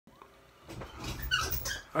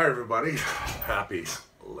Hi everybody, happy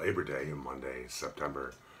Labor Day, Monday,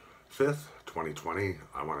 September 5th, 2020.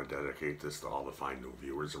 I want to dedicate this to all the fine new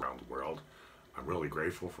viewers around the world. I'm really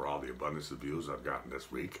grateful for all the abundance of views I've gotten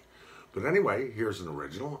this week. But anyway, here's an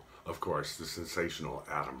original. Of course, the sensational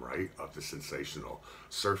Adam Wright of the sensational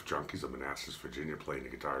Surf Junkies of Manassas, Virginia, playing the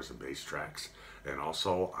guitars and bass tracks. And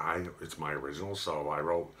also, it's my original, so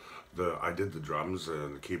I did the drums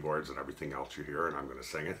and the keyboards and everything else you hear, and I'm going to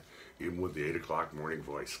sing it, even with the 8 o'clock morning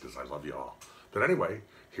voice, because I love you all. But anyway,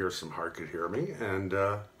 here's some Heart Could Hear Me, and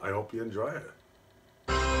I hope you enjoy it.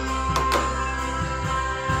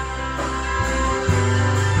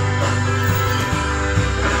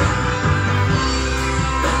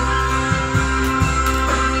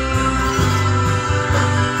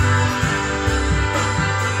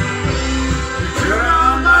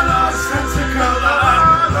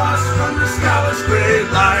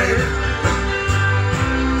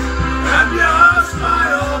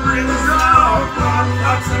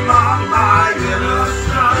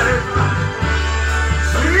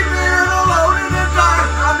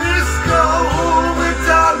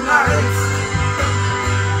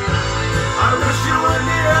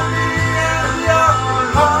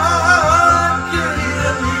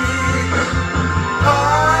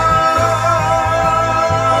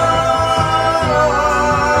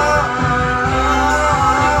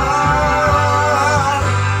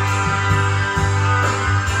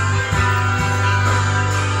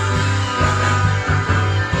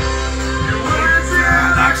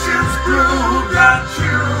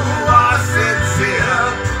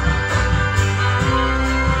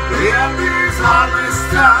 In these heartless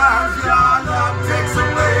times, your love takes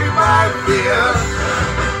away my fear.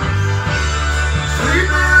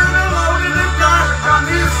 Sleeping alone in the dark on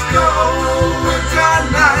these cold winter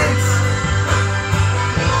nights.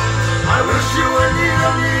 I wish you were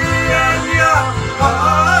near me and your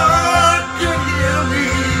heart could hear me.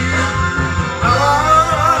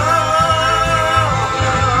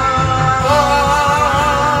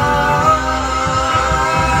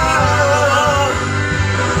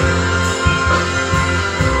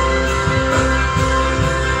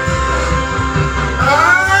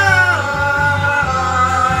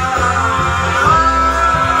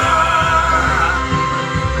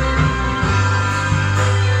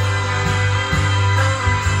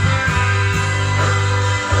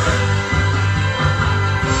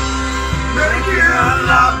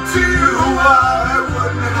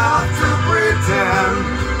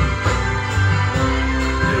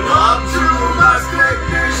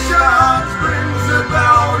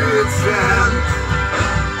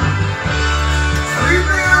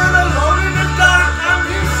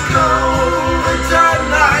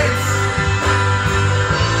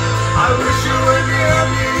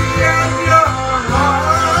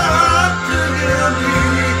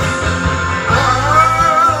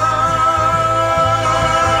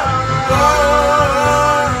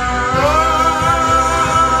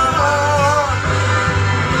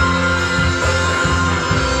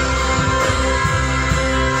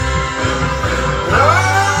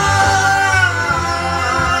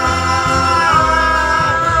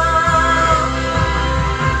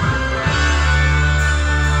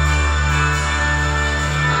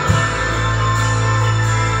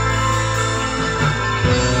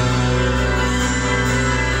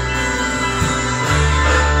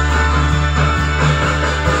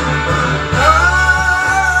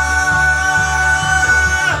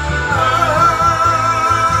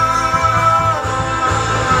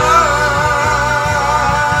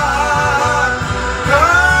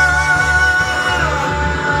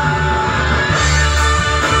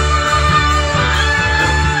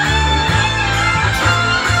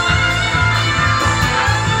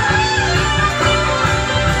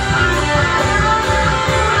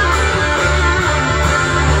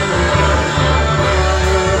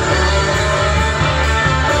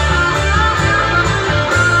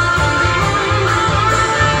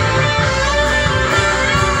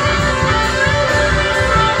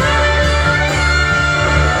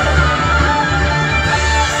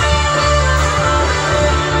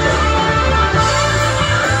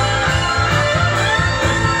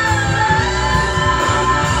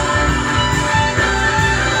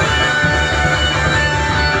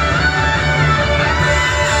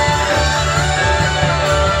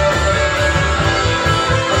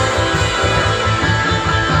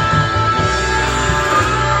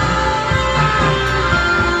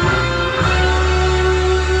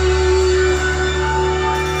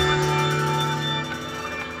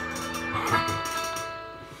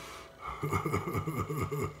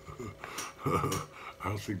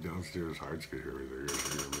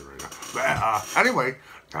 Anyway,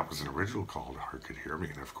 that was an original called Heart Could Hear Me,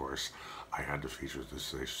 and of course, I had to feature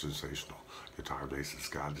this sensational guitar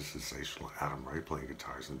bassist, the sensational Adam Wright playing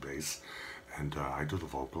guitars and bass, and I do the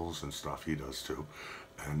vocals and stuff, he does too,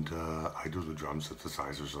 and I do the drum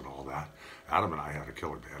synthesizers and all that. Adam and I had a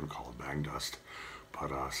killer band called Bang Dust,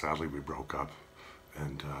 but sadly we broke up,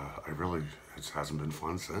 and it hasn't been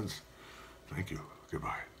fun since. Thank you.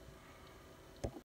 Goodbye.